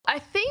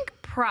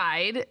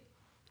pride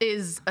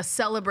is a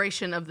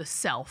celebration of the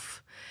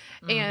self.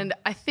 And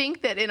I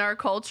think that in our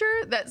culture,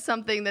 that's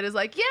something that is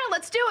like, yeah,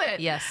 let's do it.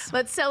 Yes.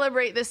 Let's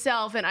celebrate the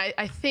self. And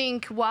I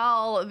think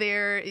while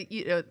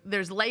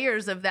there's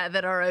layers of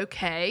that are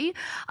okay,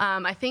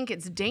 I think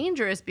it's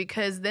dangerous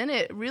because then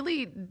it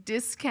really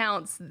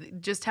discounts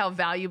just how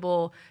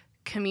valuable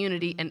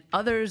community and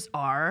others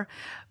are,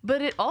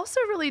 but it also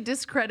really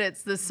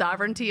discredits the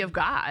sovereignty of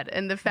God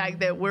and the fact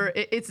that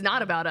it's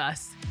not about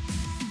us.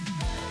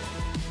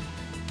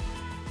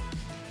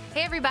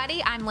 Hey,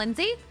 everybody, I'm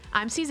Lindsay.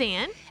 I'm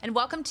Suzanne. And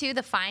welcome to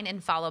the Find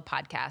and Follow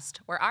podcast,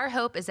 where our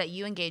hope is that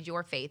you engage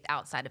your faith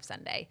outside of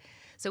Sunday.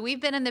 So we've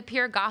been in the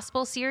Pure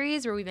Gospel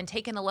series where we've been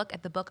taking a look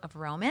at the book of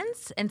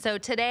Romans. And so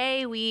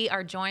today we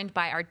are joined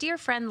by our dear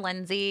friend,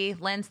 Lindsay.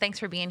 Linz, thanks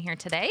for being here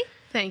today.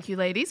 Thank you,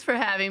 ladies, for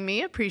having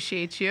me.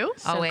 Appreciate you.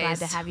 So glad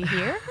to have you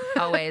here.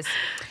 Always.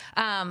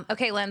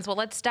 Okay, Linz, well,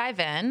 let's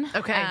dive in.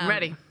 Okay,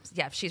 ready.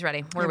 Yeah, she's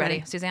ready. We're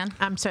ready. Suzanne?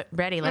 I'm so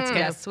ready. Let's go.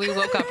 Yes, we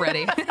woke up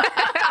ready.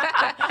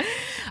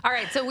 All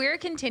right, so we're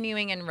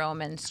continuing in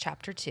Romans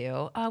chapter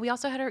 2. We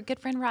also had our good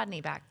friend Rodney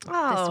back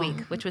this week,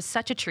 which was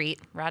such a treat.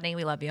 Rodney,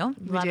 we love you.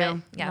 Love it.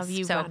 Yes. Love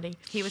you, so Rodney.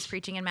 He was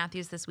preaching in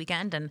Matthews this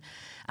weekend, and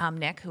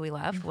Nick, who we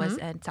love, was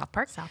in South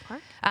Park.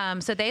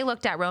 So they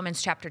looked at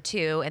Romans chapter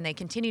 2, and they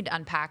continued to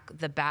unpack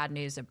the bad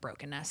news of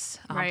brokenness.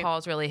 Right.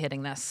 Paul's really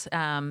hitting this.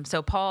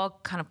 So Paul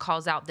kind of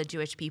calls out the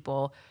Jewish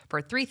people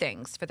for three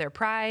things: for their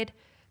pride,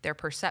 their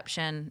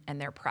perception, and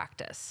their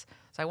practice.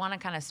 So I want to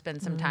kind of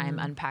spend some time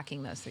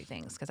unpacking those three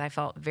things because I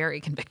felt very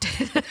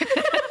convicted.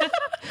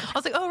 I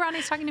was like, oh,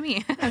 Ronnie's talking to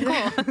me.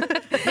 Cool.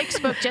 Nick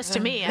spoke just to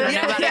me. I don't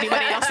know about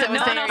anybody else that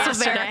was there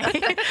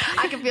yesterday.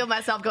 I can feel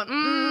myself going,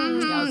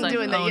 I was like,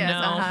 doing oh, the yes,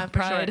 no, for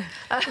pride.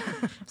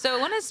 sure. So I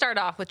want to start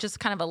off with just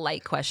kind of a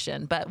light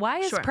question, but why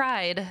is Sure.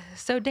 pride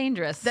so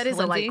dangerous? That is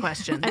Lindsay? a light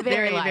question.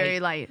 Very light.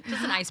 Very light.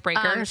 Just an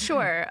icebreaker.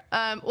 Sure.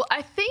 Well,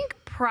 I think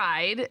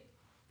pride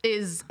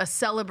is a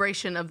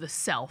celebration of the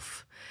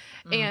self.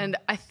 And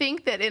I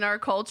think that in our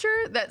culture,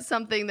 that's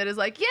something that is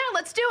like, yeah,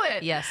 let's do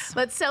it. Yes.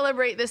 Let's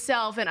celebrate the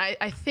self. And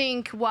I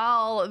think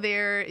while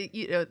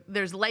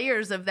there's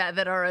layers of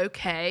that are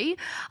okay,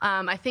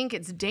 I think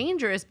it's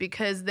dangerous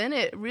because then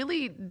it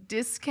really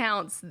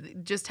discounts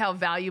just how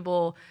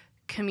valuable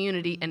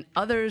community and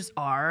others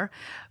are,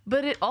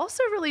 but it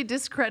also really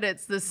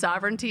discredits the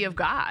sovereignty of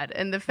God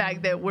and the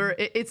fact that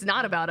it's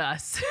not about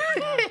us.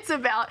 It's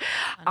about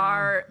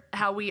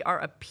how we are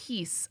a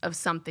piece of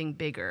something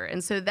bigger.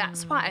 And so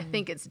that's why I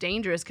think it's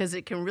dangerous, because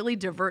it can really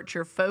divert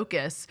your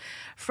focus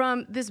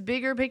from this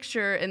bigger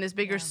picture and this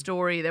bigger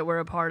story that we're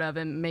a part of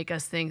and make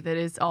us think that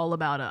it's all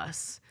about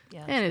us.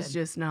 Yeah, and that's it's good.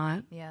 just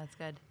not. Yeah, that's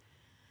good.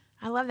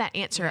 I love that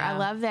answer. Yeah. I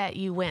love that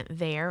you went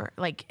there,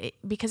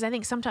 because I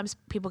think sometimes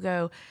people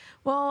go,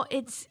 well,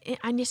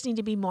 I just need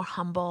to be more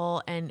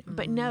humble,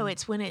 but no,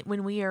 it's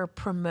when we are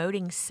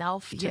promoting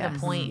self to the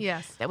point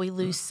that we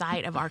lose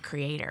sight of our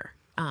Creator,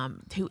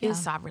 who is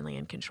sovereignly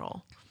in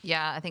control.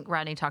 Yeah, I think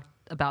Rodney talked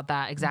about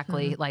that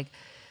exactly, like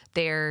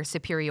their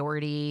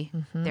superiority,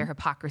 their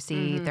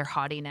hypocrisy, their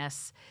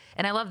haughtiness.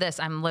 And I love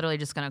this. I'm literally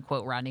just going to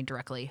quote Rodney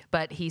directly,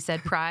 but he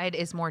said, pride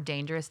is more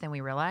dangerous than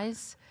we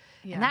realize.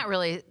 Yeah. And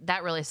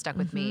that really stuck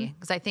with me,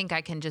 because I think I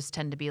can just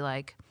tend to be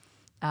like,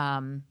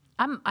 I'm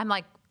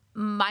like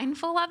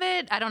mindful of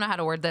it. I don't know how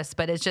to word this,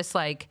 but it's just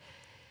like,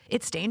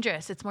 it's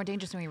dangerous. It's more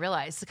dangerous than we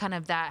realize. Kind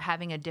of that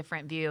having a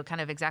different view, kind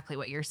of exactly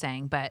what you're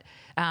saying. But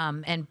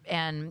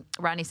and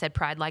Rodney said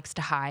pride likes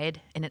to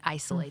hide and it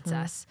isolates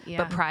us. Yeah.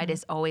 But pride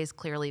is always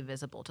clearly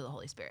visible to the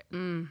Holy Spirit.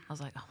 I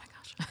was like, oh my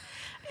gosh.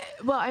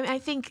 Well, I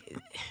think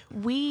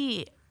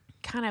we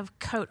kind of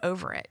coat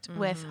over it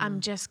with, I'm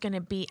just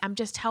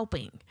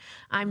helping.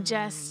 I'm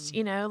just,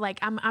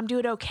 I'm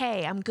doing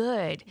okay. I'm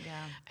good.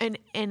 Yeah.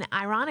 And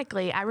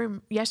ironically, I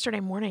remember yesterday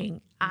morning,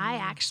 I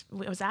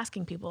actually was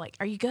asking people like,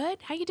 are you good?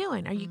 How you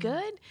doing? Are you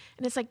good?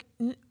 And it's like,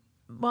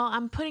 well,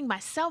 I'm putting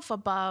myself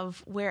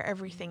above where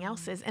everything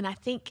else is. And I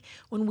think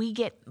when we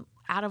get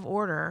out of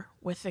order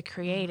with the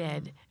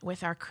created,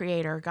 with our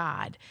Creator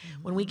God,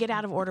 when we get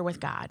out of order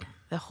with God,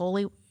 the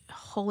holy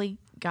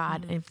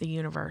God of the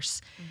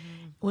universe,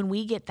 when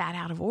we get that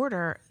out of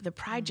order, the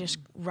pride just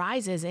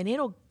rises, and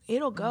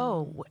it'll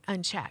go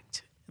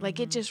unchecked. Like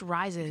it just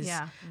rises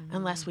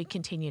unless we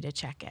continue to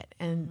check it.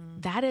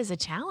 And that is a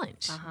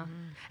challenge.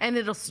 And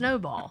it'll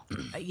snowball.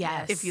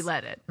 Yes. If you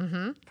let it,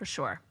 for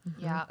sure.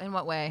 Yeah. In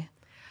what way?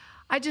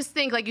 I just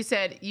think, like you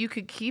said, you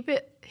could keep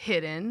it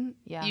hidden.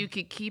 Yeah. You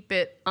could keep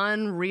it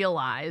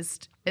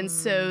unrealized. And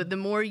so the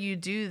more you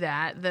do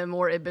that, the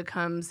more it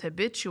becomes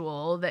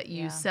habitual that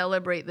you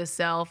celebrate the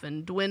self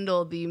and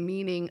dwindle the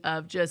meaning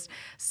of just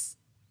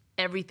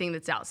everything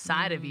that's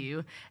outside of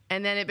you.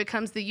 And then it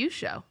becomes the you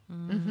show.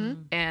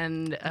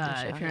 And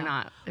if you're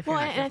not,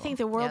 I think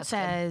the world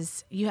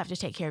says you have to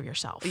take care of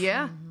yourself.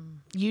 Yeah.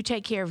 you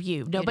take care of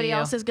you. Nobody you.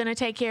 else is going to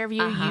take care of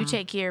you. You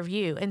take care of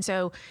you. And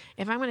so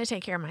if I'm going to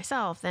take care of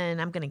myself, then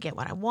I'm going to get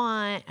what I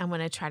want. I'm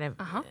going to try to,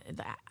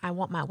 I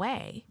want my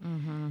way.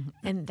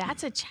 And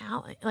that's a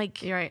challenge.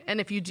 Like, You're right. And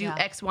if you do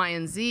X, Y,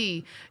 and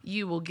Z,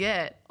 you will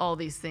get all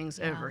these things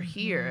over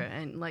here.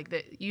 And like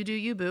that, you do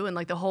you, boo. And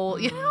like the whole,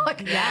 you know,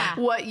 like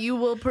what you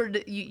will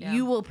produce,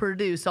 you will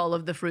produce all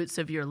of the fruits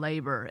of your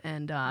labor.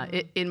 And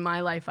in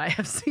my life, I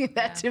have seen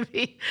that to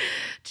be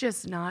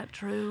just not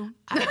true.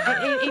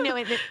 you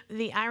know,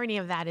 the irony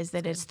of that is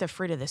that it's the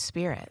fruit of the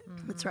Spirit.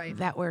 That's right.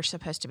 That we're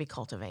supposed to be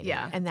cultivating.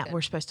 Yeah. And that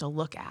we're supposed to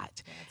look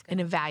at and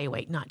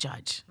evaluate, not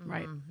judge.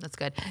 Right. That's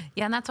good.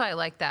 Yeah, and that's why I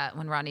like that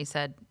when Rodney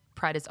said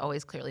pride is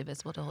always clearly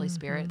visible to Holy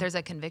Spirit. There's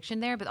a conviction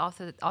there, but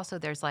also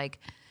there's like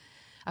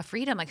a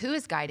freedom. Like, who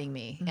is guiding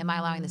me? Am I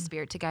allowing the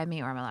Spirit to guide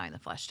me, or am I allowing the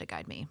flesh to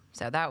guide me?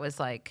 So that was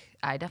like,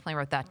 I definitely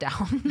wrote that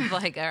down.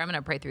 Like, I'm going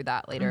to pray through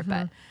that later.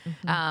 But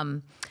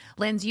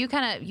Lindsay,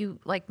 you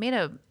like made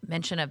a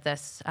mention of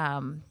this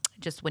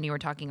just when you were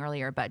talking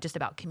earlier, but just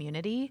about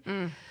community.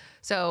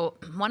 So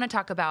I want to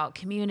talk about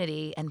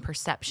community and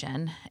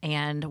perception,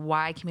 and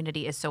why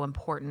community is so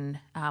important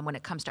when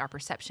it comes to our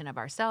perception of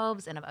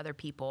ourselves and of other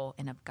people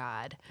and of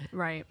God.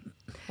 Right.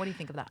 What do you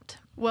think of that?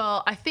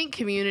 Well, I think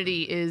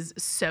community is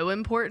so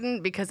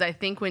important, because I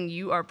think when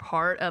you are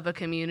part of a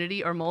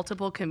community or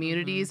multiple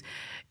communities,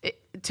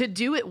 to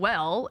do it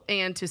well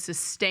and to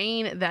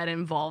sustain that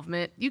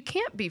involvement, you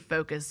can't be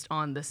focused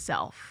on the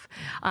self.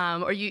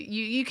 Or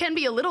you can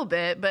be a little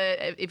bit, but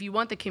if you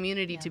want the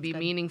community to be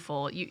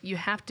meaningful, you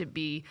have to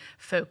be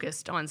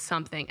focused on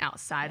something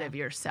outside of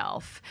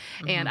yourself.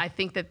 And I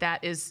think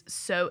that is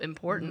so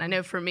important. I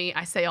know for me,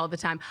 I say all the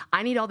time,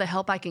 I need all the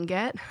help I can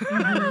get.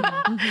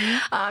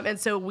 And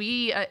so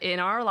we, in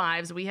our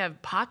lives, we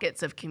have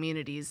pockets of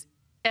communities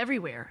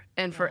everywhere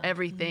and for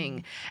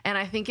everything. And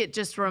I think it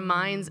just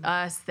reminds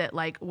us that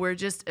like we're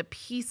just a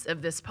piece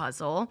of this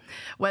puzzle,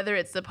 whether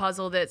it's the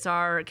puzzle that's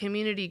our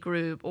community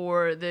group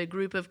or the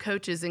group of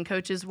coaches and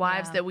coaches'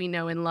 wives that we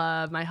know and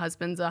love. My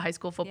husband's a high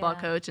school football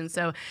coach, and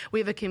so we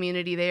have a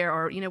community there.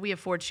 Or, you know, we have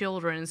 4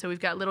 children, and so we've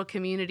got little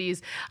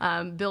communities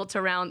built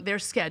around their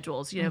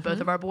schedules. You know, both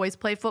of our boys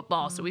play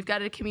football, so we've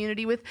got a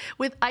community with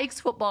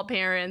Ike's football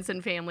parents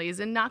and families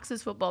and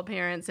Knox's football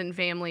parents and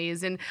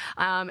families. And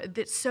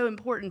it's so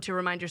important to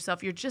remind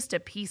yourself you're just a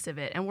piece of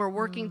it, and we're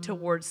working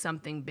towards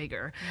something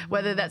bigger,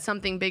 whether that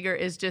something bigger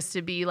is just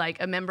to be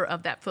like a member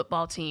of that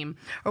football team,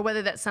 or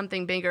whether that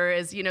something bigger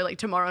is, you know, like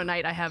tomorrow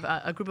night I have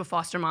a group of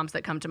foster moms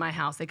that come to my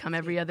house. They come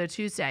every other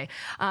Tuesday.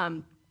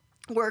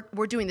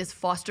 We're doing this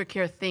foster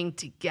care thing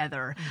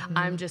together.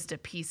 I'm just a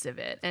piece of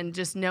it. And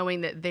just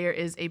knowing that there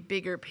is a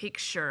bigger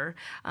picture,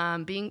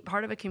 being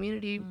part of a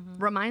community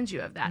reminds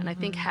you of that. And I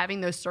think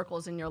having those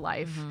circles in your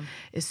life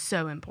is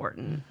so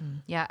important.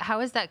 Yeah.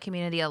 How has that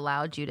community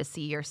allowed you to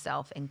see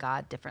yourself and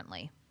God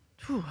differently?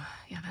 Whew,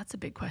 yeah, that's a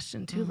big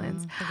question too,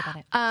 Linz. Think about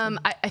it.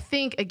 I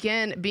think,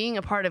 again, being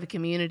a part of a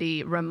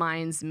community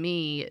reminds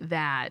me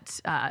that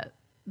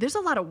there's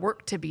a lot of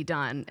work to be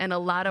done, and a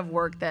lot of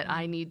work that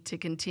I need to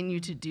continue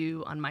to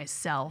do on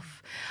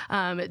myself,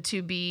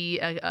 to be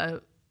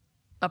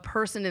a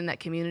person in that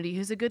community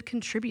who's a good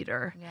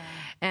contributor.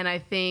 And I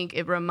think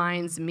it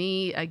reminds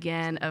me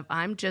again of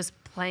I'm just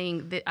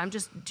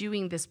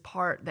doing this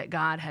part that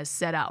God has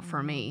set out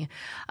for me.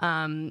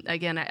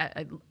 Again,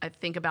 I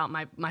think about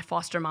my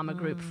foster mama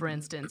group, for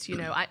instance. You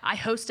know, I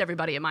host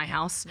everybody at my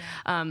house.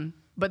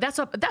 But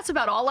that's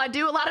about all I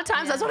do. A lot of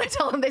times, that's what I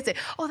tell them. They say,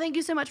 "Oh, thank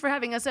you so much for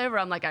having us over."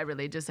 I'm like, I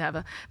really just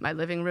have my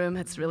living room.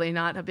 It's really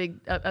not a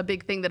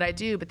big thing that I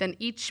do. But then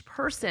each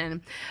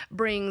person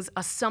brings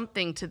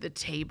something to the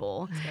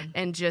table,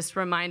 and just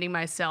reminding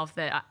myself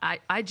that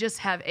I just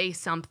have a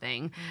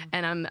something,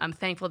 and I'm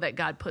thankful that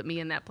God put me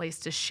in that place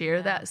to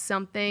share that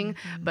something.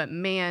 But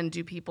man,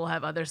 do people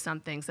have other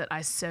somethings that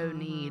I so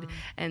need,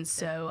 and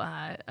so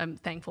I'm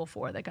thankful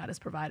for that God has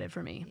provided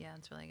for me. Yeah,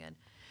 that's really good.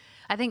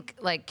 I think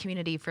like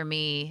community for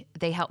me,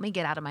 they help me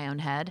get out of my own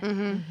head,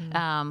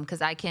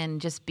 because I can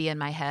just be in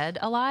my head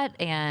a lot.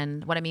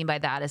 And what I mean by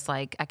that is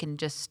like I can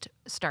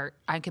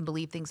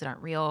believe things that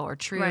aren't real or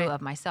true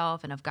of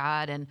myself and of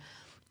God.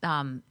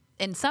 And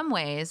in some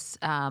ways,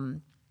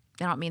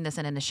 I don't mean this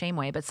in a shame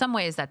way, but some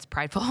ways that's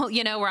prideful,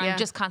 you know, where I'm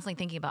just constantly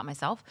thinking about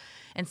myself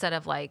instead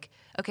of like,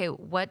 okay,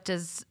 what do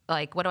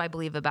I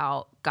believe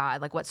about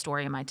God? Like, what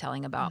story am I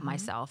telling about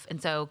myself?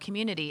 And so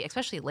community,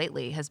 especially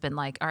lately, has been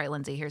like, all right,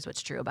 Lindsay, here's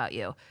what's true about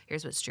you.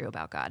 Here's what's true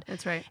about God.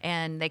 That's right.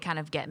 And they kind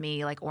of get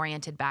me like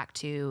oriented back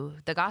to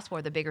the gospel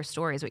or the bigger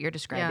stories, what you're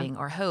describing,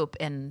 or hope.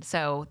 And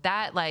so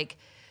that like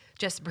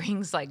just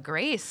brings like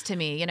grace to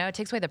me, you know, it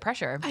takes away the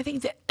pressure. I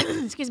think that,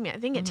 excuse me, I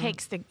think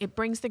it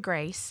brings the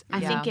grace. I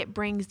think it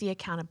brings the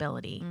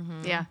accountability.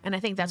 Yeah. And I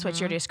think that's what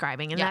you're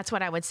describing. And that's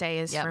what I would say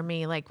is for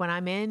me, like when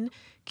I'm in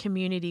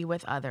community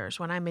with others,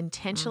 when I'm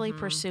intentionally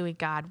pursuing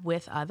God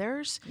with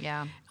others,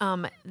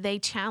 they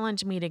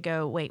challenge me to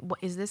go, wait,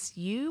 is this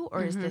you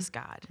or is this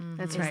God?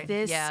 That's is right.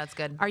 That's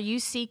good. Are you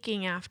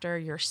seeking after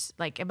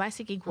am I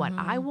seeking what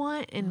I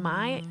want in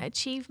my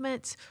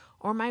achievements?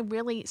 or am I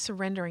really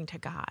surrendering to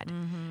God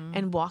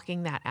and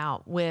walking that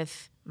out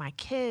with my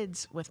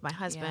kids, with my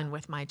husband,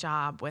 with my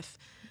job, with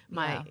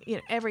my,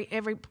 every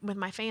with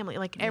my family,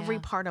 like every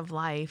part of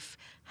life?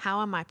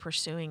 How am I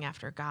pursuing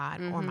after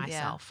God or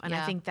myself? And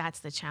I think that's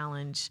the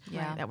challenge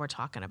that we're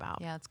talking about.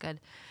 Yeah, that's good.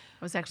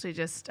 I was actually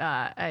just,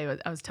 I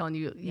was telling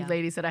you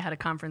ladies that I had a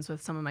conference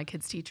with some of my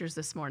kids' teachers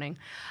this morning.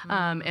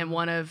 And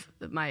one of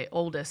my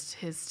oldest,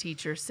 his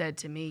teacher said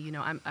to me,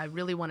 I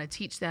really want to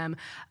teach them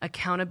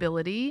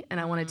accountability and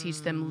I want to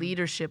teach them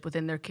leadership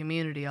within their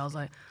community. I was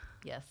like,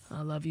 yes,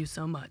 I love you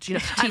so much.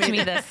 Teach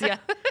me this. Yeah.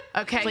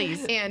 Okay.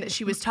 Please. And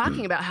she was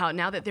talking about how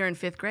now that they're in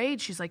 5th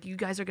grade, she's like, you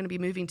guys are going to be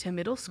moving to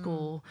middle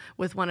school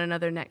with one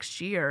another next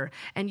year.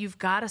 And you've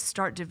got to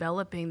start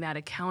developing that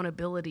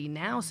accountability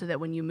now so that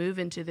when you move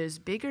into those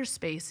bigger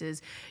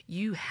spaces,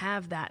 you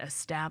have that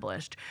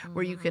established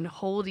where you can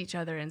hold each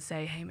other and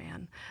say, hey,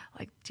 man,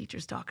 like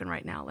teacher's talking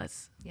right now.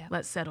 Let's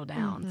settle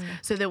down.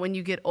 So that when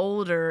you get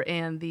older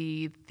and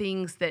the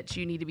things that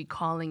you need to be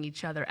calling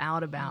each other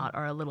out about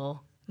are a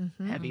little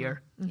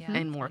heavier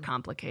and more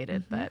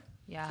complicated, but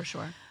for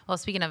sure. Well,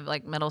 speaking of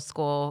like middle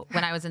school,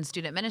 when I was in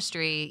student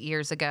ministry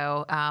years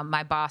ago,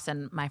 my boss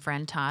and my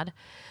friend Todd,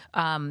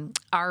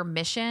 our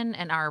mission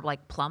and our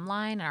like plumb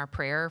line and our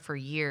prayer for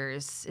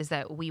years is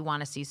that we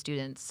want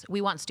students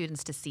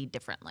to see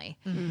differently.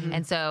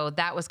 And so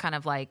that was kind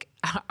of like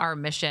our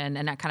mission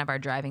and that kind of our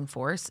driving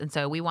force. And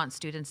so we want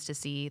students to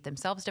see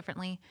themselves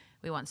differently.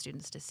 We want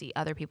students to see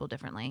other people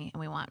differently. And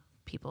we want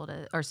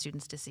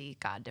students to see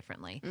God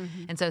differently.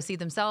 And so see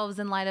themselves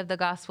in light of the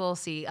gospel,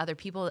 see other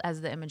people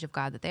as the image of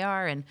God that they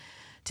are, and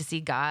to see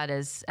God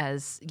as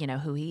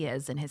who he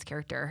is and his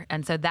character.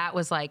 And so that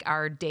was like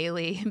our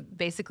daily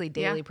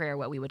prayer,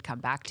 what we would come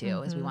back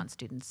to is we want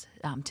students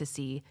to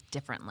see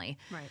differently.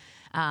 Right.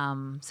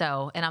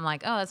 And I'm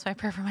like, oh, that's my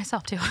prayer for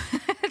myself too.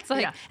 It's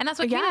like, and that's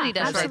what community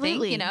does,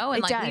 absolutely. I think, and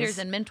It like does. leaders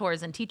and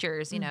mentors and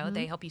teachers,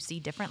 they help you see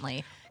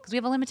differently because we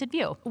have a limited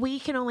view. We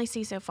can only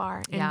see so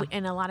far. And,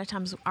 and a lot of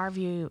times our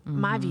view,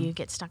 my view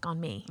gets stuck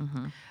on me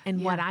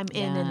and what I'm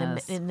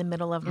in the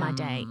middle of my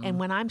day. And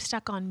when I'm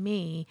stuck on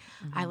me,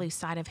 I lose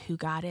sight of who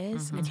God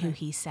is and who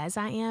he says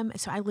I am.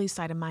 So I lose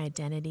sight of my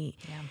identity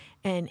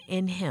and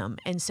in him.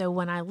 And so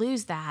when I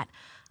lose that,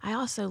 I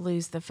also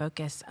lose the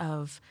focus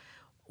of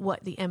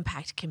what the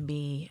impact can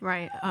be,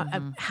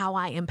 of how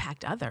I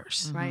impact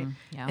others. Right.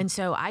 Yeah. And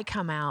so I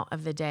come out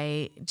of the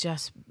day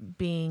just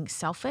being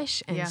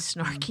selfish and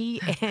snarky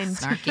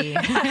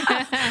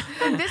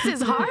and this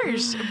is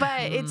harsh,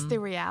 but it's the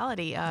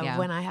reality of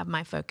when I have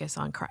my focus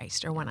on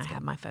Christ or when I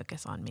have my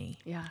focus on me.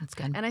 Yeah. That's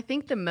good. And I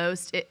think the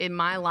most in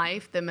my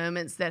life, the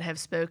moments that have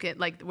spoken,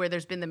 like where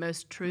there's been the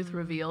most truth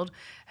revealed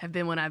have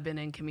been when I've been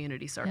in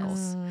community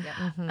circles.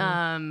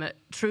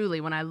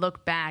 Truly, when I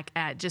look back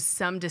at just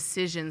some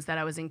decisions that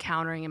I was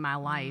encountering in my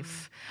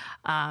life,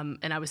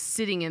 and I was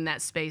sitting in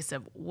that space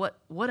of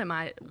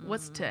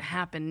what's to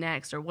happen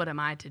next, or what am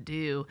I to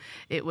do?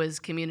 It was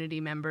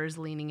community members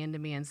leaning into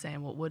me and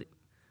saying, well,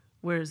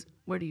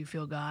 where do you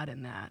feel God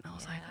in that? And I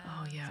was like,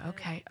 oh yeah,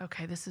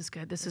 okay, this is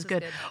good. This is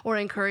good. Or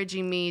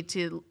encouraging me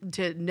to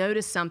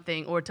notice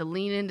something or to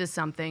lean into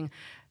something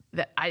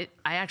that I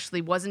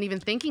actually wasn't even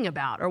thinking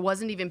about or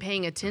wasn't even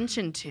paying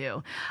attention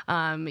to.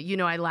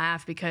 I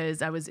laugh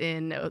because I was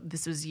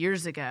this was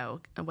years ago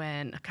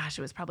when, it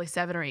was probably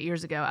 7 or 8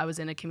 years ago, I was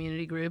in a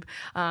community group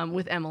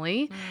with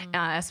Emily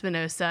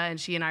Espinosa, and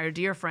she and I are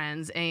dear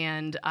friends,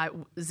 and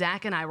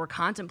Zach and I were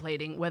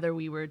contemplating whether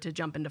we were to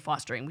jump into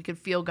fostering. We could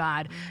feel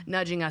God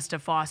nudging us to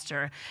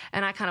foster,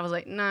 and I kind of was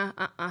like, nah,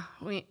 I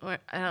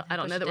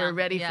don't know that we're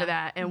ready for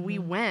that. And we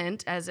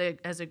went as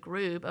a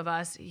group of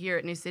us here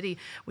at New City,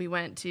 we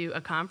went to a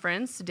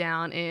conference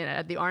down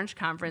at the Orange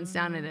Conference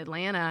down in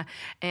Atlanta,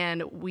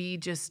 and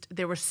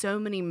there were so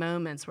many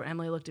moments where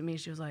Emily looked at me,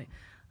 she was like,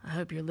 I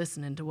hope you're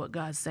listening to what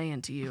God's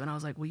saying to you. And I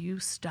was like, will you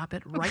stop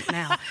it right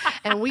now?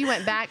 And we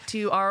went back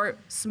to our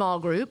small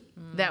group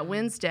that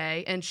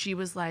Wednesday, and she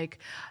was like,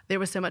 there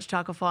was so much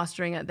talk of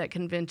fostering at that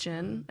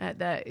convention, at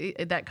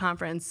that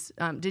conference.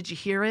 Did you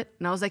hear it?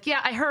 And I was like,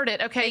 yeah, I heard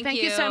it. Okay,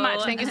 thank you so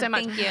much. Thank you so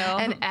much. Thank you.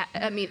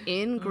 And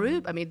in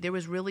group, there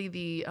was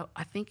really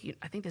I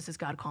think this is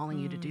God calling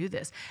you to do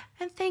this.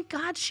 And thank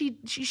God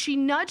she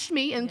nudged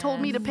me and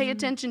told me to pay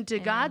attention to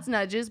God's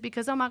nudges,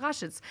 because, oh my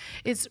gosh,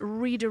 it's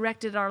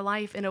redirected our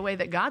life in a way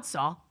that God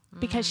saw.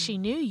 Because she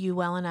knew you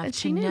well enough And to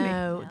she knew me.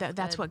 know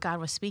that's what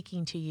God was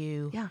speaking to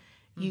you. Yeah.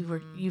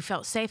 You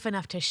felt safe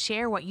enough to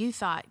share what you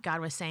thought God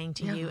was saying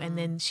to you, and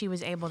then she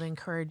was able to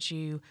encourage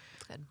you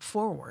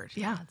forward.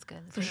 Yeah, That's good.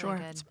 That's for really sure.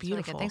 good. It's That's really good.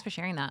 beautiful. Thanks for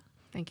sharing that.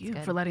 Thank you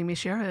for letting me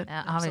share it.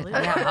 Absolutely.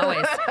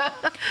 Always.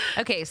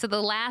 Okay, so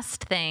the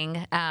last thing,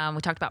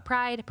 we talked about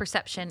pride,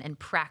 perception, and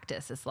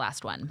practice is the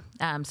last one.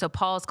 So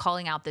Paul's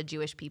calling out the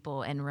Jewish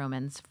people in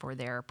Romans for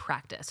their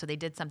practice. So they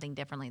did something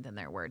differently than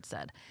their word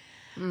said.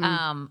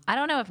 I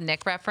don't know if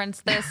Nick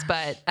referenced this,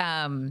 but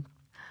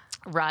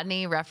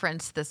Rodney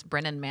referenced this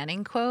Brennan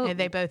Manning quote. Yeah,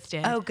 they both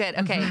did. Oh, good.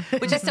 Okay.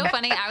 Which is so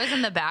funny. I was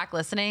in the back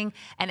listening,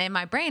 and in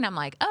my brain, I'm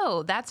like,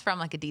 oh, that's from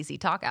like a DC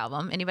Talk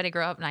album. Anybody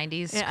grow up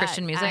 90s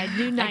Christian music? I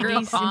knew 90s. I grew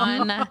up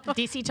on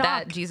DC Talk.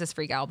 that Jesus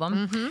Freak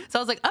album. So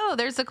I was like, oh,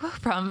 there's a quote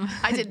from.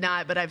 I did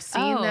not, but I've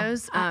seen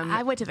those.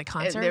 I went to the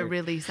concert. They're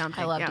really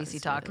something. I love Yeah, DC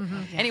it's Talk.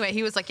 really- Anyway,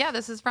 he was like, yeah,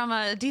 this is from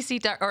a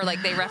DC Talk, or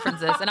like they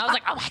reference this. And I was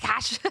like, oh my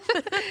gosh.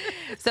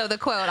 So the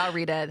quote, I'll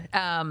read it.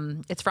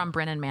 It's from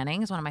Brennan Manning,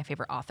 who's one of my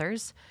favorite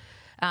authors.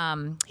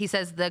 He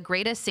says, the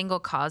greatest single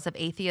cause of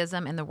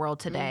atheism in the world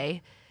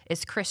today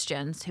is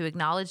Christians who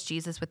acknowledge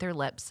Jesus with their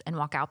lips and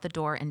walk out the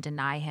door and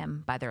deny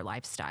him by their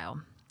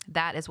lifestyle.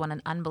 That is what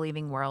an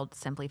unbelieving world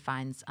simply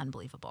finds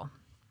unbelievable.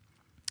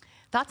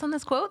 Thoughts on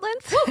this quote,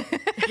 Linz?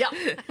 Yeah,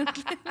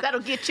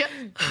 that'll get you.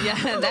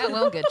 Yeah, that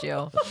will get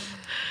you.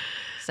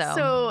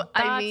 So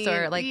I thoughts, mean,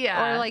 or like,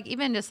 yeah. or like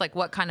even just like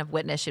what kind of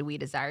witness should we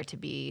desire to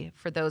be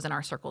for those in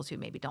our circles who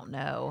maybe don't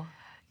know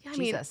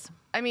Jesus?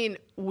 I mean,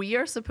 we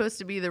are supposed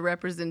to be the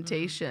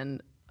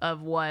representation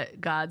of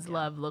what God's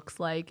love looks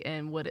like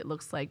and what it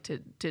looks like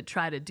to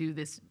try to do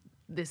this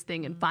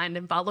thing and find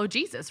and follow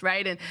Jesus,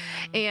 right?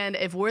 And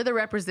if we're the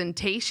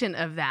representation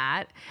of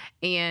that,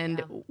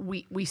 and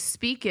we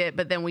speak it,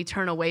 but then we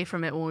turn away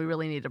from it when we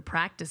really need to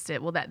practice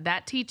it, well,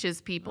 that teaches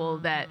people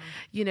that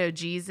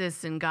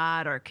Jesus and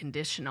God are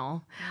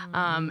conditional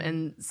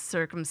and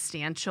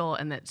circumstantial,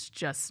 and that's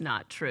just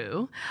not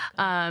true.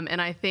 And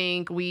I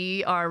think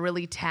we are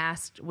really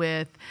tasked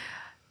with,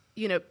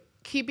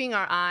 keeping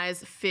our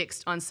eyes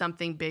fixed on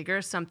something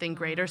bigger, something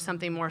greater,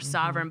 something more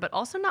sovereign, but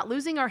also not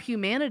losing our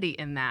humanity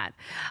in that,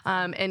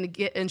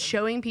 and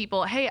showing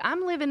people, hey,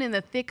 I'm living in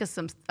the thick of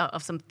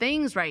some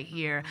things right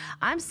here.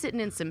 I'm sitting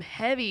in some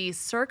heavy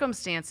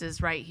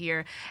circumstances right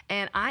here,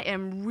 and I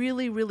am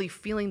really, really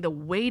feeling the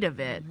weight of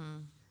it.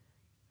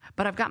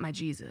 But I've got my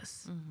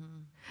Jesus.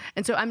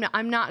 And so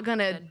I'm not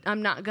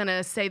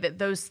gonna say that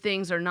those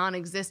things are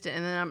non-existent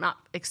and then I'm not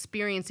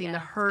experiencing the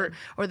hurt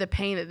or the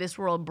pain that this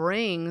world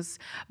brings,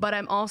 but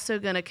I'm also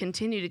gonna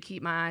continue to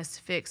keep my eyes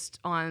fixed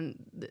on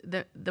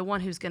the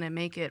one who's gonna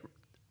make it,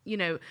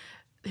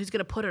 who's going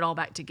to put it all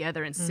back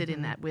together and sit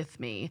in that with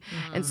me.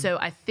 And so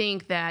I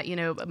think that,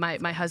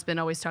 my husband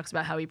always talks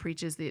about how he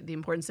preaches the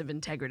importance of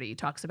integrity. He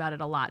talks about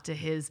it a lot to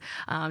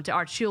to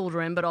our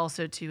children, but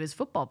also to his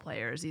football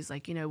players. He's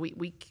like,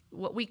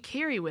 what we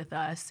carry with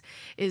us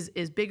is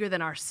bigger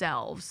than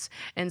ourselves.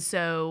 And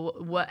so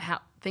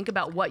think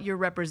about what you're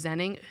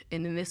representing,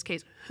 and in this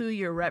case, who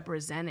you're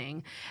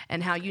representing,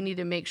 and how you need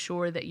to make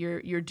sure that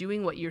you're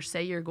doing what you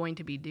say you're going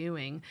to be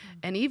doing,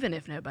 and even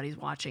if nobody's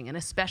watching, and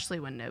especially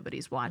when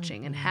nobody's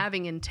watching, and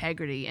having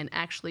integrity and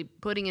actually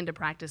putting into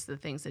practice the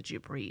things that you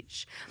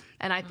preach.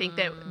 And I think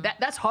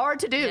that's hard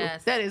to do.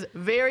 Yes. That is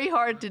very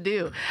hard to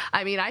do.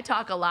 I mean, I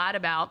talk a lot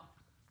about,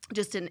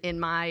 just in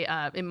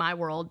my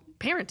world,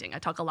 parenting. I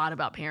talk a lot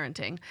about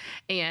parenting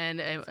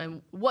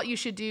and what you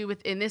should do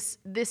in this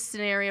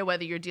scenario,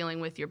 whether you're dealing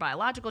with your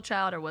biological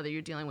child or whether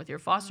you're dealing with your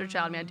foster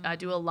child. I mean, I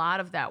do a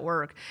lot of that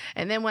work.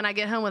 And then when I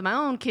get home with my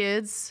own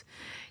kids,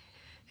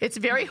 it's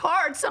very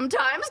hard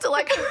sometimes to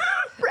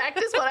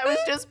practice what I was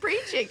just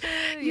preaching,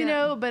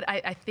 but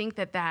I think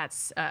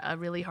that's a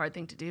really hard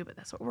thing to do, but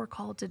that's what we're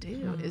called to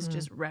do, is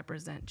just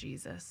represent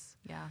Jesus.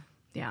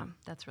 Yeah.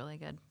 That's really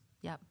good.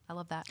 Yep, I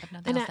love that. I have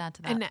nothing else to add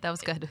to that. That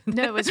was good.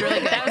 No, it was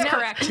really good. That was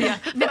correct. Yeah.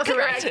 No,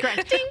 correct.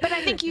 But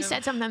I think you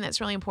said something that's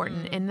really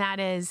important, and that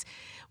is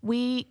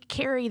we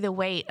carry the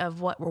weight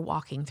of what we're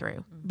walking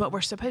through, but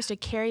we're supposed to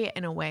carry it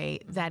in a way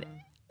that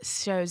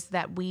shows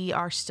that we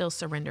are still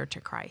surrendered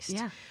to Christ.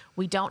 Yeah.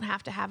 We don't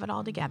have to have it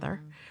all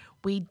together.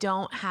 We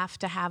don't have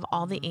to have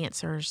all the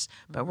answers,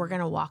 but we're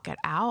going to walk it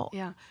out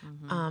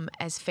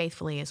as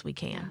faithfully as we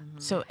can.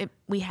 So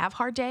we have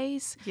hard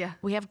days. Yeah.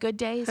 We have good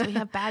days. We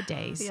have bad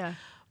days. Yeah.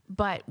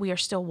 But we are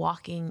still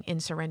walking in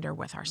surrender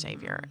with our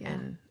Savior.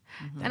 And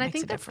I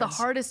think that's the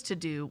hardest to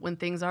do when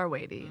things are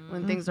weighty,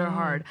 when things are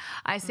hard.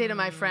 I say to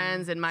my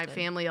friends and my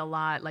family a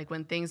lot,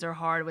 when things are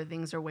hard, when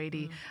things are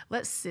weighty,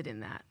 let's sit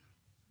in that.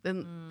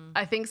 Then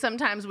I think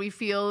sometimes we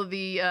feel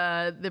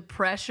the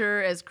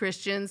pressure as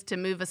Christians to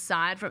move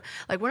aside from,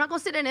 we're not going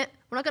to sit in it.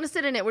 We're not going to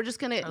sit in it. We're just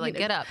going to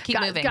get up, keep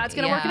moving. God's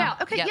going to work it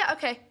out. Okay,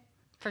 okay.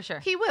 For sure.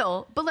 He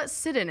will, but let's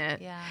sit in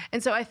it. Yeah.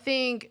 And so I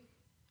think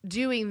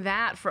doing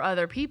that for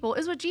other people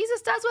is what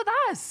Jesus does with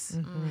us.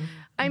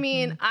 I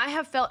mean, I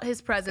have felt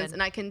his presence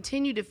and I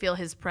continue to feel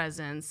his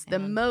presence the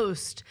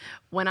most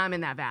when I'm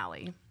in that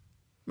valley.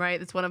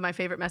 Right? It's one of my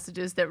favorite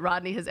messages that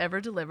Rodney has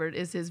ever delivered,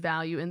 is his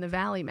value in the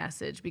valley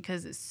message,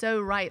 because it's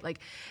so right.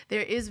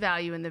 There is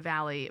value in the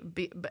valley,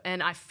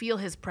 and I feel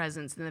his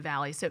presence in the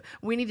valley. So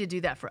we need to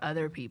do that for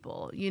other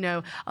people.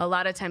 A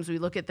lot of times we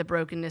look at the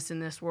brokenness in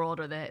this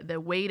world or the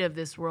weight of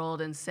this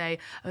world and say,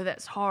 oh,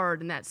 that's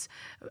hard. And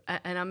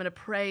I'm going to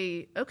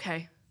pray,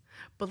 okay,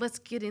 but let's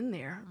get in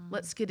there.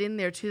 Let's get in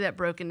there to that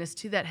brokenness,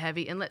 to that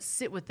heavy, and let's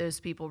sit with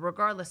those people,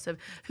 regardless of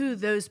who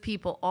those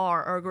people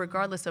are or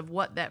regardless of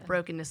what that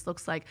brokenness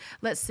looks like.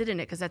 Let's sit in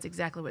it, because that's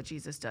exactly what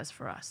Jesus does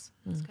for us.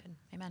 That's good.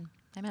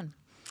 Amen.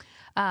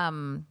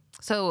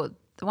 So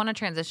I want to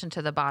transition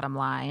to the bottom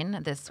line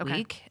this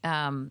week.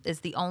 Is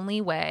the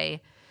only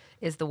way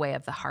is the way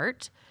of the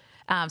heart.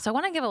 So I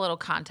want to give a little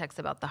context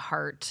about the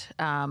heart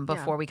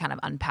before we kind of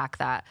unpack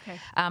that. Okay.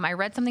 I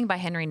read something by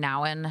Henry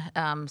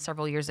Nouwen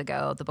several years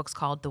ago. The book's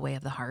called The Way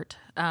of the Heart.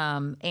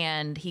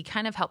 And he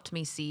kind of helped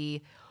me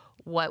see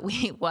what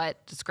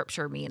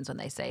scripture means when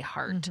they say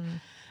heart.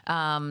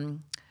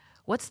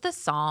 What's the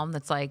psalm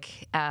that's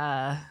like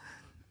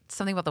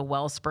something about the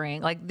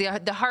wellspring? Like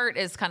the heart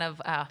is kind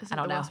of, I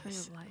don't know.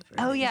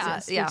 Oh yeah.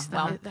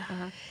 Well,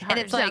 and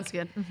it's like,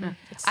 good.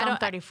 It's Psalm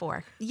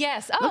 34.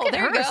 Yes. Oh,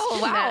 there you go.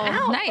 Wow.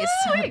 Ow.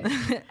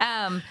 Nice.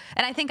 And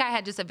I think I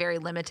had just a very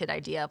limited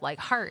idea of like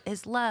heart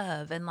is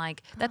love and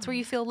like that's where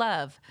you feel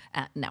love.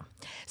 No.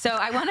 So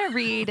I want to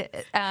read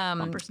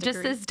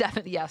just this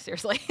yeah,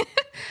 seriously.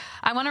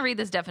 I want to read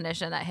this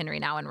definition that Henry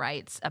Nouwen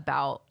writes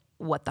about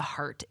what the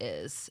heart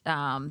is,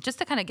 just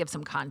to kind of give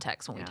some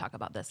context when we talk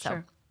about this.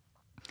 So.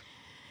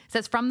 It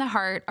says, from the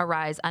heart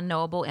arise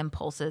unknowable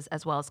impulses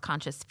as well as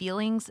conscious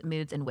feelings,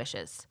 moods, and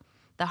wishes.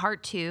 The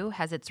heart, too,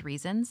 has its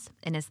reasons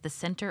and is the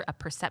center of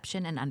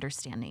perception and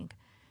understanding.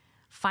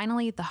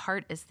 Finally, the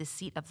heart is the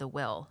seat of the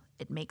will.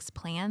 It makes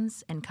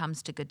plans and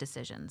comes to good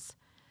decisions.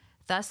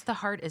 Thus, the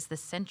heart is the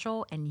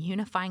central and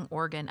unifying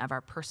organ of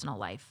our personal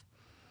life.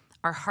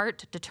 Our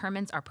heart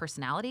determines our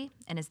personality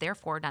and is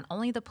therefore not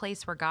only the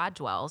place where God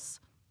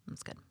dwells,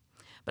 that's good,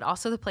 but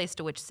also the place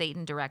to which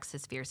Satan directs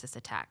his fiercest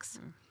attacks.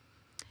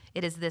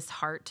 It is this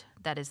heart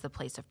that is the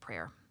place of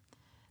prayer.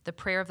 The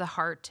prayer of the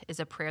heart is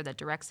a prayer that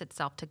directs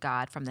itself to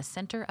God from the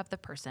center of the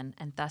person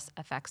and thus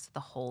affects the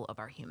whole of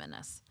our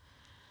humanness.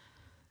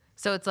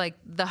 So it's like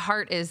the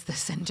heart is the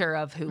center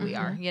of who we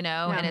are, you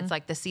know, and it's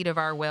like the seat of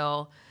our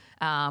will.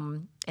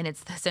 And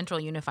it's the central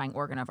unifying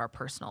organ of our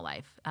personal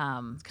life.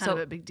 It's kind of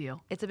a big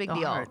deal. It's a big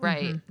deal,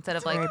 right? Instead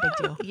of like, very big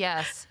deal.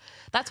 Yes.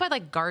 That's why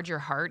like guard your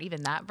heart,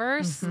 even that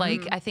verse,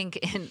 like I think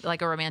in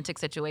like a romantic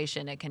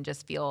situation, it can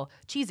just feel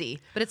cheesy,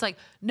 but it's like,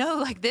 no,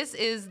 like this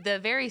is the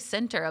very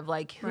center of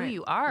like who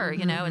you are,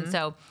 you know? And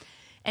so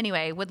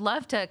anyway, would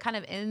love to kind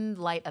of in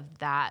light of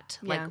that,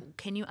 like,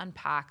 can you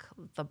unpack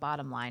the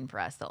bottom line for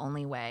us? The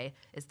only way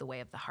is the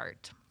way of the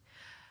heart.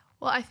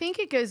 Well, I think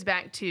it goes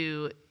back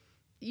to,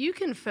 you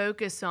can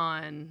focus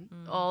on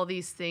all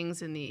these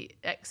things in the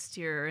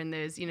exterior and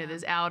those, you know,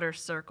 those outer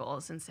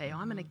circles and say, oh,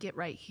 I'm going to get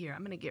right here.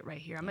 I'm going to get right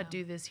here. I'm going to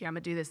do this here. I'm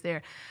going to do this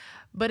there.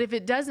 But if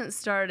it doesn't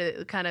start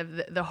at kind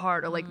of the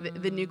heart or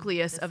like the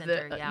nucleus of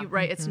center,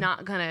 right, it's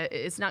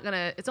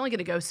only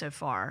gonna go so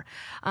far.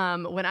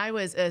 When I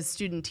was a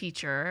student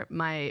teacher,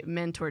 my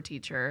mentor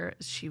teacher,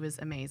 she was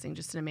amazing,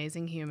 just an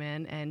amazing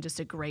human and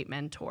just a great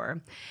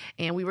mentor.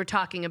 And we were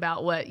talking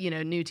about what, you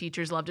know, new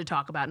teachers love to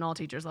talk about and all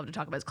teachers love to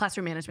talk about is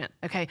classroom management.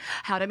 Okay,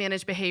 how to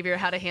manage behavior,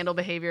 how to handle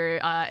behavior,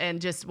 and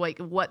just like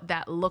what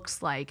that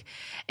looks like.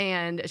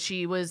 And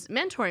she was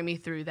mentoring me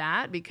through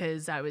that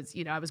because I was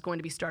going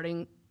to be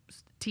starting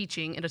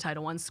teaching in a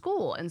Title I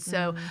school. And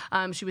so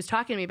she was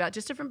talking to me about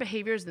just different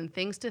behaviors and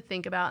things to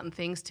think about and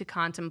things to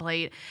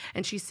contemplate.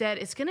 And she said,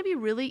 it's going to be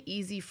really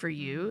easy for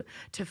you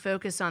to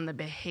focus on the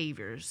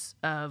behaviors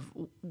of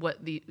what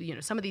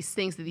some of these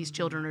things that these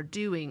children are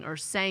doing or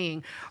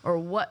saying or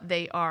what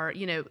they are,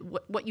 you know,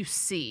 what you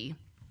see.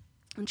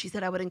 And she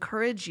said, I would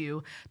encourage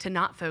you to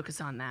not focus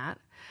on that.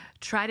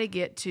 Try to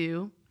get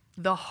to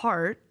the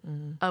heart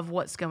of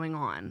what's going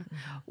on,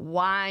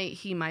 why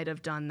he might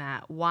have done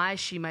that, why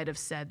she might have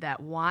said that,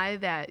 why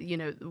that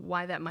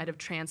might have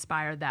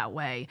transpired that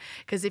way.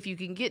 Because if you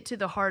can get to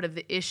the heart of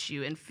the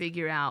issue and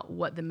figure out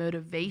what the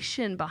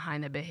motivation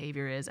behind the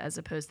behavior is, as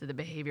opposed to the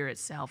behavior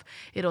itself,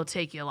 it'll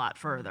take you a lot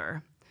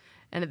further.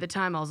 And at the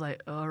time I was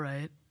like, all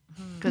right.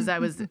 Because I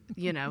was,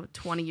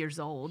 20 years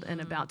old and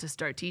about to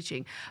start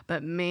teaching.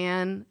 But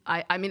man,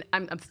 I mean,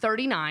 I'm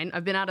 39.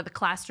 I've been out of the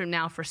classroom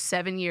now for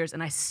 7 years,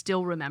 and I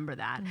still remember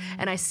that.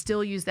 And I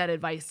still use that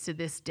advice to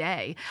this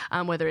day,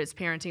 whether it's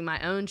parenting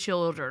my own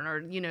children or,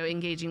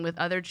 engaging with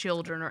other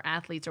children or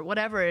athletes or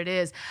whatever it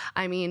is.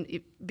 I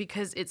mean,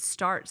 because it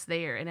starts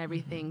there and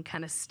everything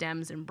kind of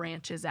stems and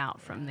branches out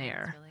from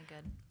there. That's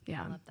really good.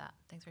 Yeah. I love that.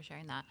 Thanks for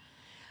sharing that.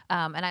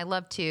 And I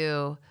love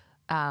to...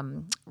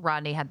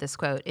 Rodney had this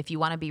quote, if you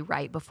want to be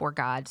right before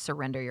God,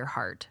 surrender your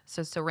heart.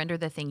 So surrender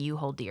the thing you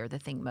hold dear, the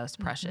thing most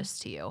precious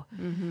to you.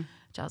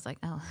 Which I was like,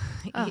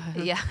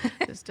 yeah.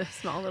 Just a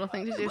small little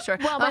thing to do, sure.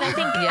 Well, but I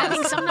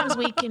think sometimes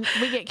we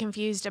get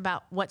confused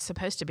about what's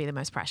supposed to be the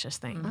most precious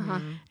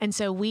thing. And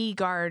so we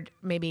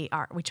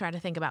we try to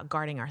think about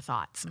guarding our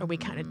thoughts, or we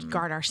kind of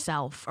guard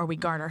ourselves, or we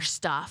guard our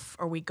stuff,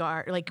 or we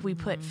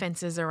put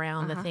fences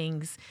around the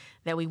things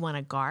that we want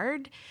to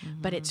guard,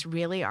 but it's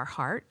really our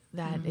heart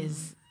that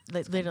is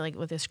literally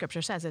what the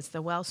scripture says. It's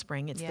the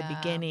wellspring. It's the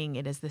beginning.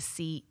 It is the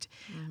seat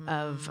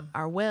of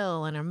our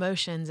will and our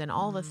emotions and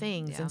all the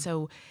things. And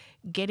so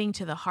getting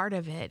to the heart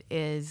of it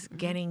is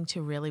getting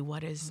to really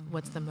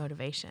what's the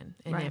motivation.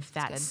 And if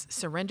that's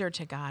surrender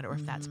to God, or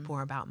if that's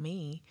more about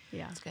me,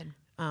 that's good.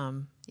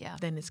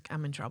 then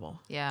I'm in trouble.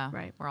 Yeah.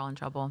 Right. We're all in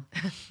trouble.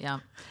 Yeah.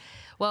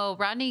 Well,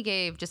 Rodney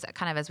gave, just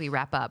kind of as we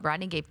wrap up,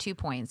 Rodney gave 2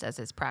 points as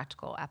his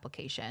practical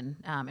application,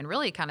 and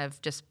really kind of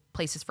just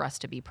places for us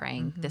to be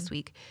praying this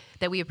week,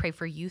 that we would pray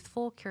for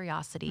youthful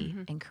curiosity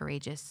and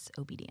courageous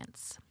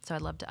obedience. So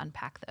I'd love to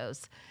unpack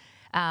those.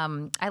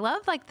 I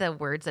love like the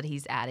words that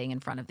he's adding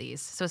in front of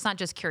these. So it's not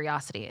just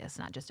curiosity. It's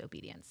not just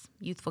obedience,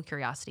 youthful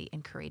curiosity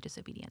and courageous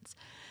obedience.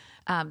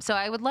 So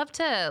I would love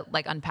to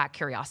like unpack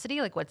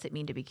curiosity. Like, what's it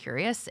mean to be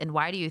curious? And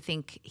why do you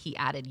think he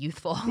added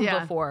youthful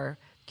before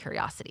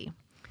curiosity?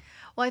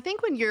 Well, I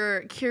think when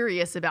you're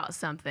curious about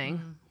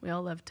something, we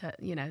all love to,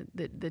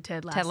 the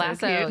Ted Lasso,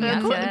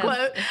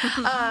 quote.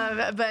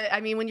 But I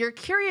mean, when you're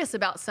curious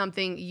about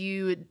something,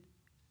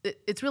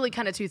 it's really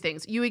kind of two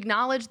things. You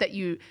acknowledge that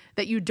you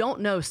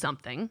don't know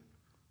something,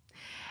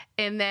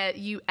 and that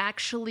you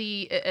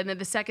actually, and then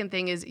the second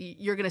thing is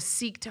you're going to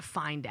seek to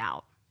find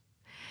out.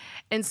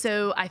 And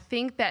so I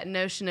think that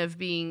notion of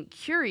being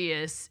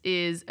curious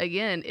is,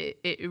 again,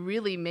 it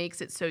really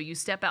makes it so you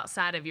step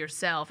outside of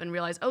yourself and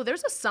realize, oh,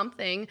 there's a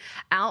something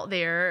out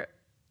there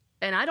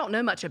and I don't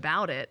know much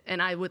about it,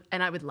 and I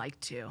would like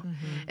to.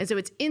 And so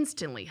it's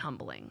instantly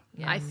humbling,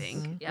 I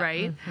think,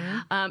 right?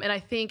 And I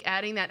think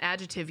adding that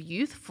adjective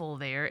youthful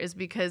there is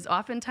because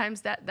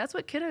oftentimes that's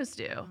what kiddos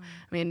do. I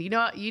mean,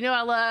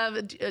 I love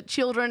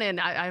children, and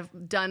I've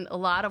done a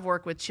lot of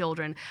work with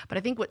children, but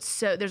I think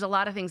there's a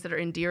lot of things that are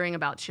endearing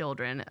about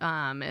children.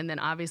 And then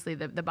obviously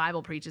the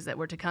Bible preaches that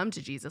we're to come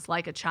to Jesus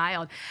like a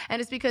child,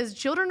 and it's because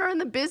children are in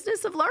the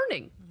business of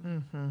learning.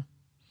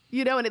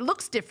 And it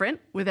looks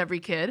different with every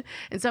kid.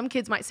 And some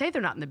kids might say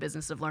they're not in the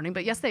business of learning,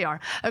 but yes, they are.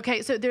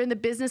 Okay, so they're in the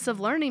business of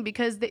learning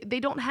because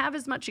they don't have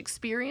as much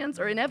experience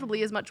or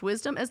inevitably as much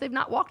wisdom as they've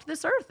not walked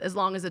this earth as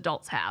long as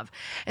adults have.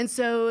 And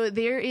so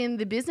they're in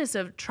the business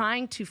of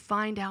trying to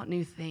find out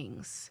new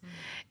things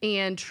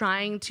and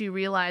trying to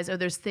realize, oh,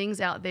 there's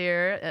things out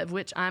there of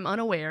which I'm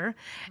unaware,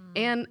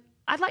 and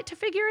I'd like to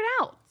figure it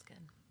out.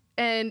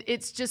 And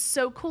it's just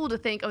so cool to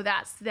think, oh,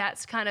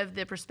 that's kind of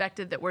the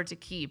perspective that we're to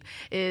keep,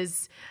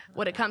 is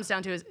what it comes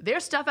down to is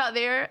there's stuff out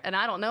there and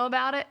I don't know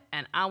about it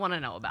and I want to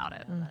know about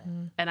it.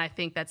 And I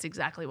think that's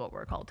exactly what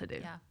we're called to do.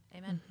 Yeah,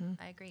 amen.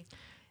 I agree.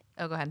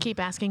 Oh, go ahead. Keep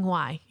asking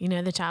why.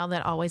 The child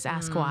that always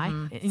asks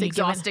why. It's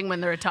exhausting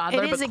when they're a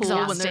toddler, it is but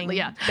cool exhausting, when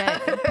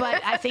they're,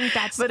 but I think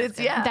that's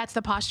that's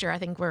the posture I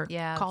think we're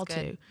called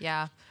to.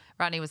 Yeah.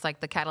 Rodney was like,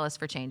 the catalyst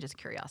for change is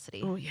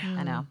curiosity. Oh, yeah.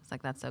 I know. It's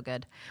like, that's so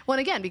good. Well,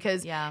 and again,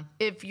 because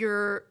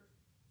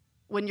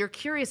when you're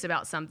curious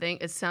about something,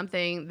 it's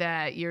something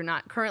that you're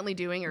not currently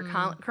doing or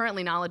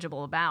currently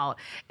knowledgeable about.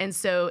 And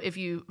so if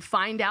you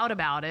find out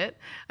about it,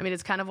 I mean,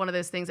 it's kind of one of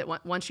those things that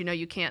once you know,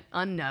 you can't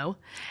unknow.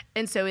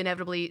 And so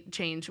inevitably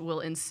change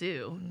will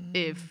ensue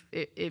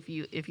if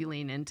you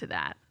lean into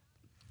that.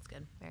 That's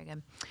good. Very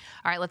good.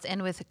 All right, let's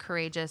end with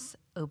courageous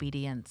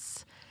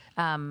obedience.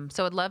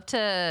 So I'd love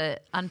to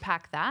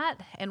unpack that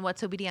and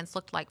what's obedience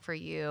looked like for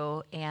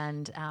you,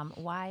 and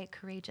why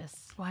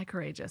courageous? Why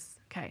courageous?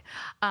 Okay.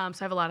 So I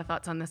have a lot of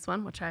thoughts on this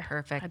one, which I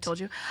told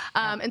you.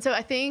 Yeah. And so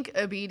I think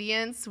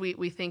obedience,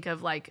 we think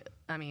of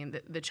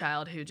the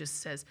child who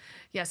just says,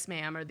 yes,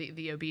 ma'am, or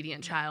the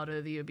obedient child,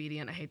 or the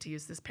obedient, I hate to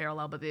use this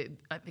parallel, but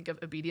I think of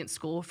obedient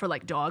school for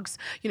like dogs.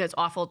 It's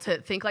awful to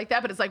think like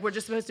that, but it's like we're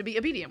just supposed to be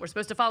obedient. We're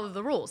supposed to follow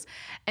the rules.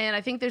 And I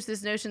think there's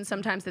this notion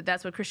sometimes that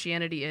that's what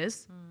Christianity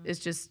is. It's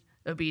just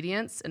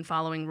obedience and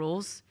following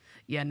rules.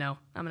 Yeah, no,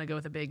 I'm going to go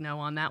with a big no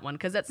on that one,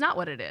 because that's not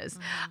what it is.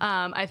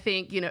 I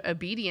think,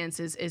 obedience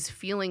is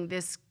feeling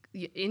this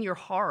in your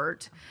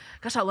heart.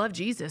 Gosh, I love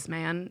Jesus,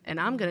 man,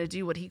 and I'm going to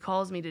do what he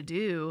calls me to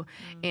do,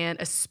 and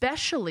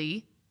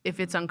especially if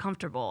it's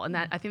uncomfortable. And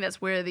that I think that's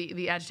where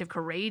the adjective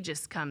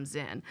courageous comes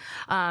in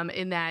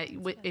that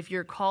if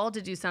you're called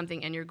to do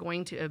something and you're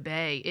going to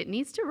obey, it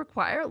needs to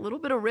require a little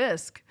bit of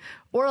risk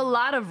or a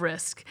lot of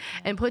risk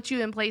and put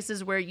you in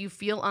places where you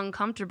feel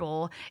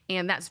uncomfortable.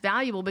 And that's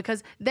valuable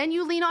because then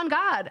you lean on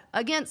God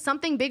against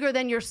something bigger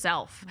than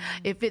yourself.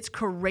 If it's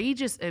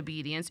courageous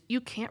obedience,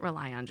 you can't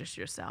rely on just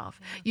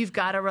yourself. You've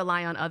got to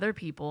rely on other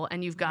people,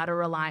 and you've got to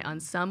rely on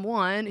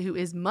someone who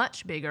is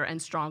much bigger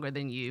and stronger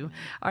than you,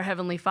 our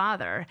Heavenly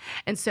Father.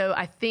 And so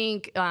I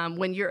think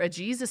when you're a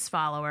Jesus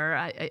follower,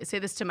 I say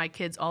this to my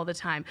kids all the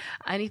time,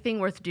 anything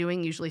worth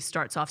doing usually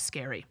starts off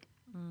scary.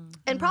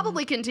 And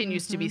probably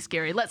continues to be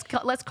scary. Let's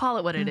call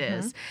it what it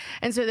is.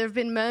 And so there have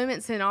been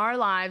moments in our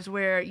lives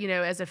where,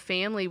 as a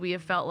family, we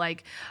have felt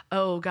like,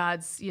 oh,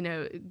 God's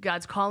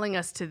calling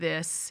us to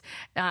this.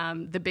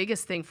 The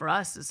biggest thing for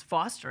us is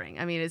fostering.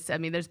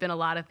 There's been a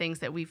lot of things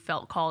that we've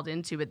felt called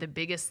into, but the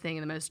biggest thing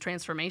and the most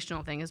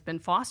transformational thing has been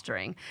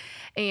fostering.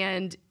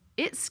 And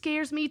it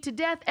scares me to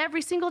death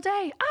every single day.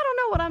 I don't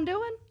know what I'm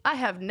doing. I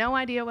have no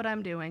idea what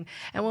I'm doing.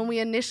 And when we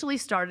initially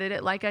started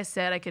it, like I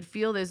said, I could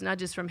feel those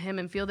nudges from him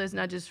and feel those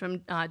nudges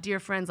from dear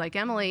friends like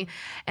Emily.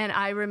 And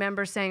I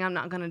remember saying, I'm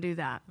not going to do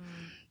that.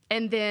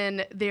 And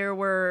then there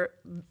were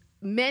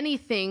many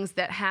things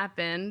that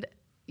happened,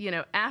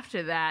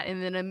 after that.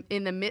 And then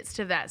in the midst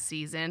of that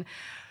season,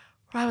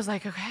 where I was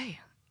like, okay,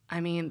 I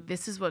mean,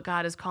 this is what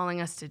God is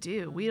calling us to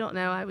do. We don't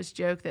know. I always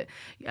joke that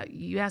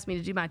you asked me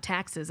to do my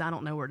taxes. I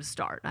don't know where to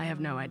start. I have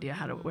no idea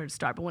where to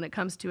start. But when it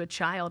comes to a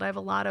child, I have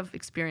a lot of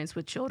experience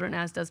with children,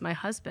 as does my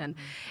husband.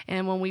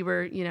 And when we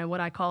were,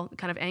 what I call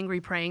kind of angry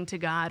praying to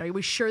God, are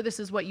we sure this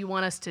is what you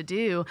want us to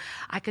do?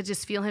 I could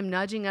just feel him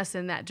nudging us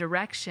in that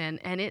direction,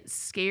 and it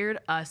scared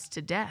us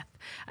to death.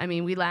 I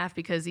mean, we laughed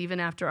because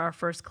even after our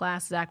first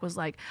class, Zach was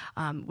like,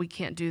 we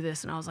can't do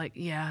this. And I was like,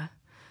 yeah,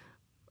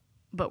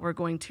 but we're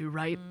going to,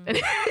 right? And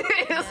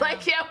it's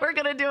like, yeah, we're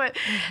going to do it.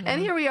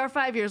 And here we are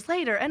 5 years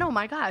later. And oh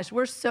my gosh,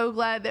 we're so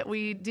glad that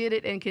we did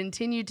it and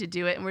continue to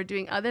do it. And we're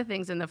doing other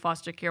things in the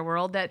foster care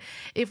world that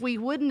if we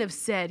wouldn't have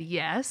said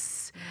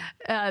yes,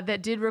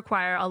 that did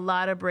require a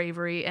lot of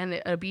bravery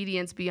and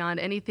obedience beyond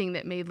anything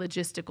that made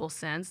logistical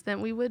sense, then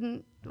we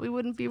wouldn't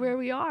be where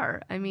we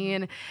are. I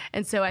mean,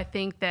 and so I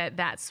think that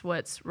that's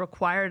what's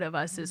required of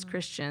us as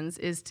Christians,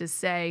 is to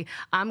say,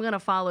 I'm going to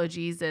follow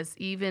Jesus,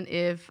 even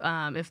if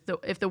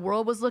the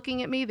world was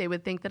looking at me, they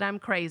would think that I'm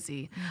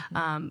crazy.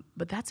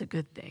 But that's a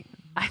good thing.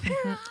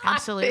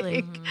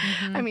 Absolutely.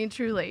 I mean,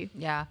 truly.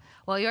 Yeah.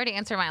 Well, you already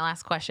answered my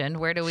last question.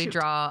 Where do we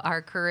draw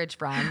our courage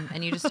from?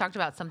 And you just talked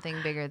about something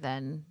bigger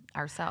than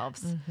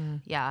ourselves.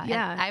 Yeah.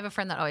 Yeah. And I have a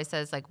friend that always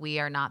says, like, we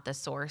are not the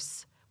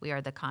source. We are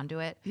the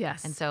conduit.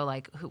 Yes. And so,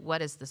 like,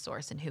 what is the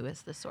source and who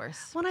is the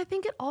source? Well, I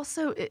think it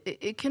also,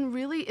 it can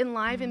really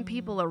enliven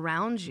people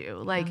around you.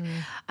 Like,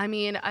 I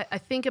mean, I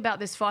think about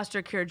this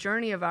foster care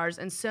journey of ours,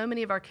 and so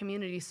many of our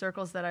community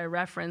circles that I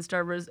referenced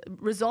are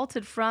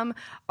resulted from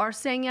our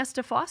saying yes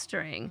to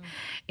fostering.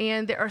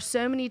 And there are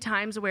so many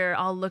times where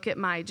I'll look at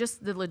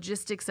just the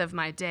logistics of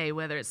my day,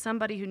 whether it's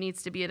somebody who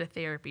needs to be at a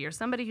therapy, or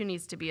somebody who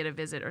needs to be at a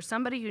visit, or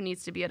somebody who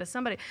needs to be at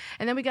somebody.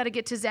 And then we got to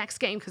get to Zach's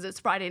game because it's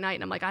Friday night.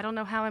 And I'm like, I don't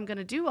know how I'm going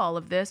to do all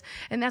of this.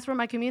 And that's where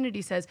my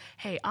community says,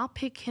 hey, I'll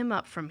pick him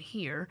up from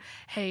here.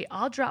 Hey,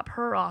 I'll drop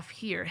her off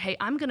here. Hey,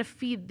 I'm going to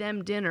feed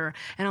them dinner.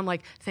 And I'm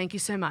like, thank you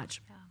so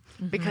much.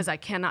 Because I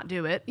cannot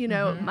do it,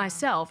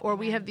 myself. Or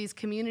we have these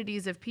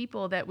communities of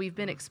people that we've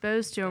been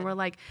exposed to, and we're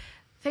like,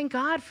 thank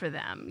God for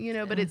them,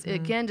 but it's,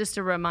 again, just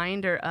a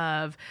reminder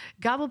of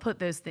God will put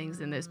those things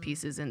and those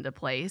pieces into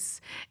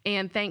place.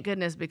 And thank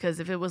goodness, because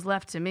if it was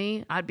left to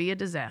me, I'd be a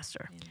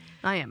disaster.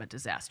 I am a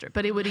disaster,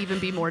 but it would even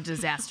be more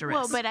disastrous.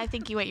 Well, but I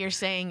think what you're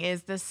saying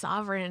is the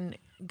sovereign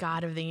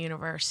God of the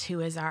universe, who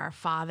is our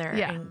Father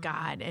and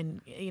God,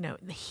 and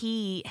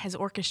He has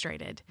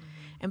orchestrated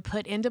and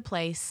put into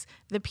place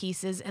the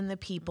pieces and the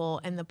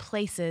people and the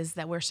places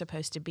that we're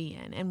supposed to be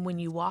in. And when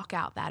you walk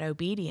out that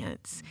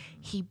obedience,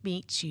 He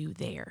meets you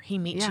there. He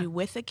meets you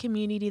with the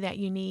community that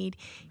you need.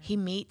 He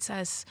meets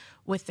us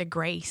with the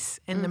grace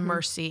and the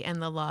mercy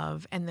and the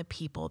love and the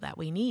people that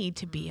we need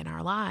to be in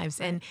our lives.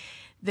 And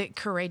the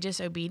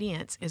courageous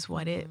obedience is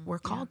what we're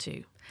called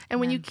to. And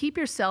when you keep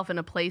yourself in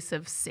a place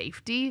of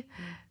safety,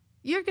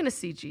 you're going to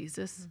see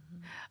Jesus,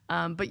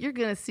 but you're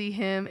going to see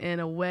him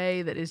in a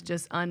way that is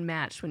just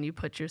unmatched when you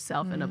put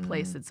yourself in a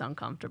place that's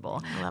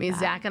uncomfortable. I mean,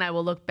 Zach and I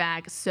will look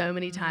back so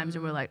many times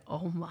and we're like,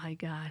 oh my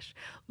gosh,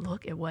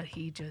 look at what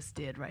he just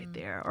did right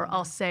there. Or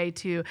I'll say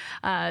to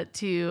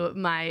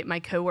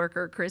my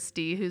coworker,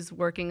 Christy, who's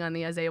working on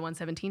the Isaiah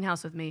 117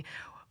 house with me,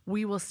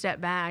 we will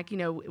step back.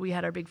 We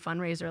had our big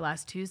fundraiser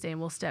last Tuesday,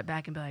 and we'll step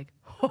back and be like,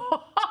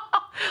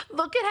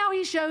 look at how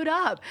he showed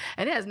up.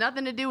 And it has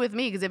nothing to do with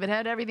me, because if it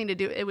had everything to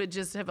do, it would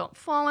just have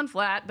fallen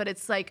flat. But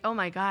it's like, oh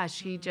my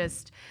gosh,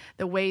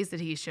 the ways that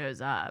he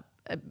shows up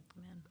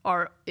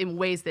are in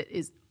ways that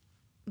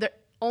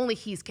only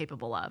he's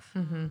capable of,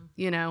 Amen.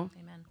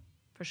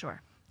 For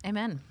sure.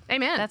 Amen.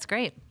 Amen. That's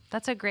great.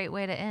 That's a great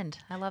way to end.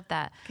 I love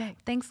that. Okay.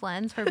 Thanks,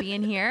 Linz, for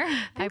being here.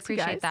 I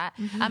appreciate that.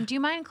 Do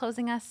you mind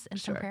closing us in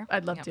some prayer?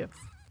 I'd love to.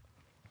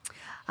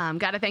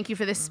 God, I thank you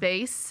for this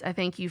space. I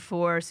thank you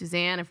for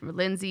Suzanne and for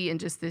Lindsay, and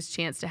just this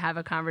chance to have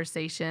a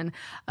conversation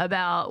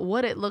about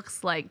what it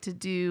looks like to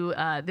do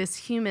this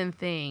human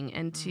thing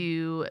and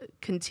to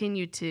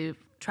continue to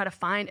try to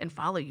find and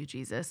follow you,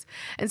 Jesus.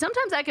 And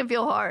sometimes that can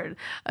feel hard,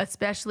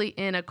 especially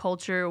in a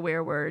culture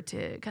where we're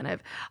to kind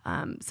of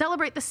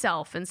celebrate the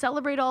self and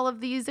celebrate all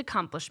of these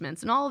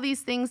accomplishments and all of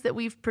these things that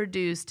we've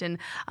produced. And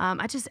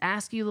I just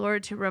ask you,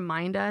 Lord, to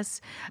remind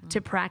us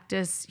to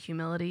practice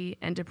humility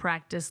and to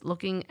practice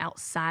looking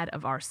outside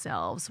of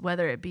ourselves,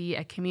 whether it be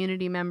at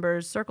community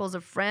members, circles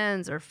of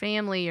friends or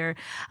family, or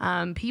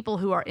people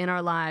who are in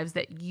our lives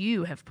that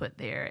you have put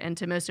there. And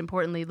to most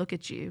importantly, look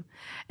at you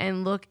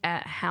and look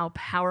at how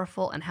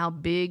powerful and how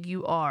big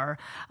you are.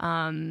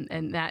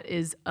 And that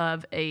is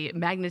of a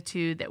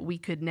magnitude that we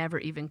could never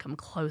even come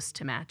close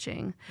to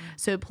matching.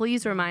 So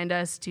please remind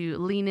us to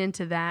lean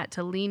into that,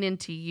 to lean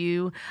into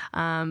you,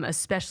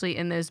 especially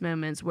in those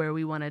moments where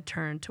we want to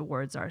turn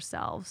towards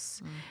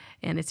ourselves.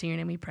 And it's in your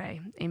name we pray.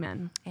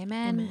 Amen.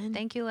 Amen.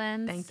 Thank you,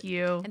 Linz. Thank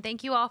you. And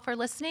thank you all for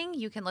listening.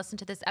 You can listen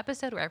to this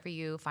episode wherever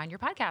you find your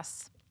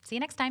podcasts. See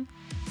you next time.